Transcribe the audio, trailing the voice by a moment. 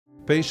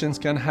Patients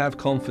can have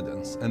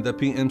confidence in the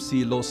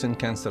PMC Lawson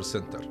Cancer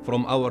Center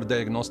from our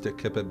diagnostic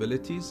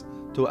capabilities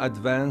to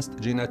advanced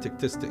genetic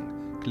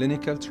testing,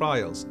 clinical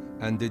trials,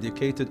 and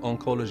dedicated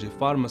oncology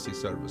pharmacy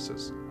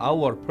services.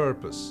 Our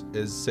purpose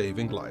is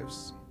saving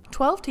lives.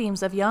 12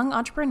 teams of young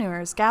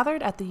entrepreneurs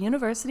gathered at the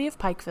University of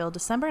Pikeville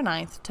December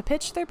 9th to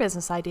pitch their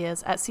business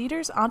ideas at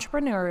Cedar's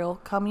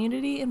Entrepreneurial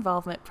Community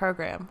Involvement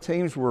Program.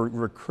 Teams were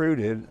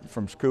recruited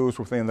from schools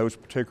within those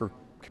particular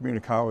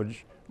community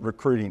college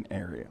recruiting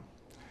area.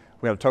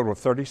 We had a total of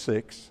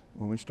 36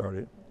 when we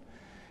started,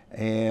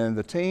 and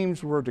the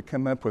teams were to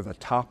come up with a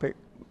topic,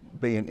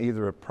 being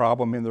either a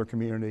problem in their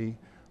community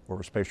or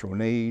a special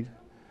need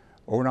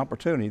or an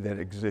opportunity that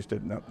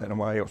existed that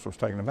nobody else was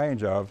taking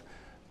advantage of,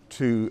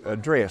 to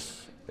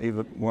address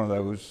either one of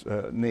those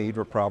need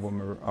or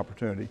problem or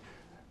opportunity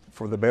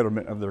for the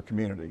betterment of their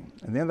community.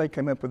 And then they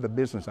came up with a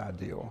business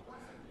ideal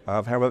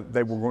of how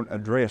they were going to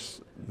address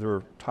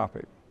their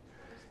topic.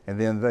 And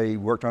then they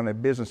worked on a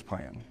business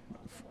plan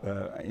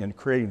in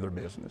creating their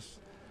business.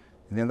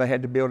 And then they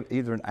had to build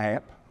either an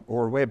app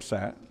or a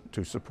website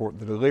to support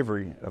the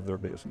delivery of their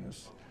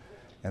business.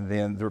 And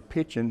then they're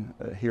pitching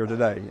here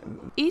today.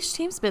 Each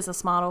team's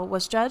business model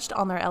was judged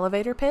on their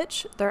elevator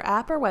pitch, their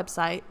app or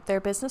website,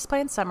 their business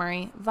plan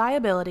summary,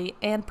 viability,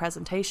 and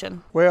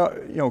presentation. Well,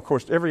 of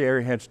course, every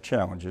area has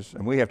challenges,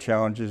 and we have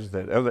challenges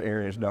that other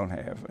areas don't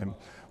have. And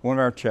one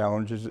of our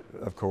challenges,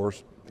 of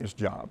course, is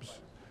jobs.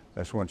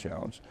 That's one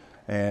challenge.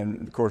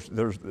 And of course,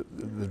 there's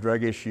the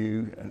drug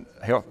issue and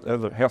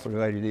other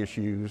health-related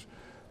issues.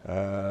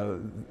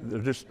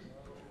 There's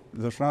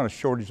not a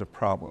shortage of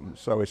problems.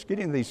 So it's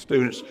getting these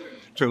students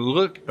to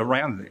look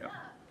around them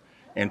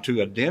and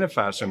to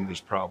identify some of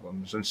these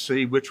problems and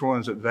see which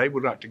ones that they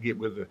would like to get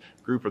with a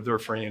group of their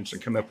friends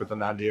and come up with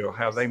an idea of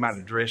how they might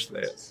address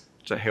that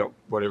to help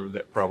whatever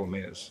that problem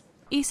is.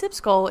 ESIP's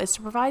goal is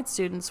to provide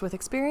students with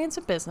experience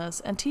in business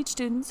and teach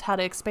students how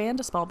to expand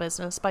a small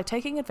business by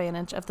taking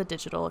advantage of the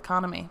digital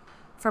economy.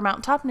 For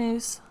Mountaintop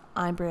News,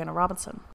 I'm Brianna Robinson.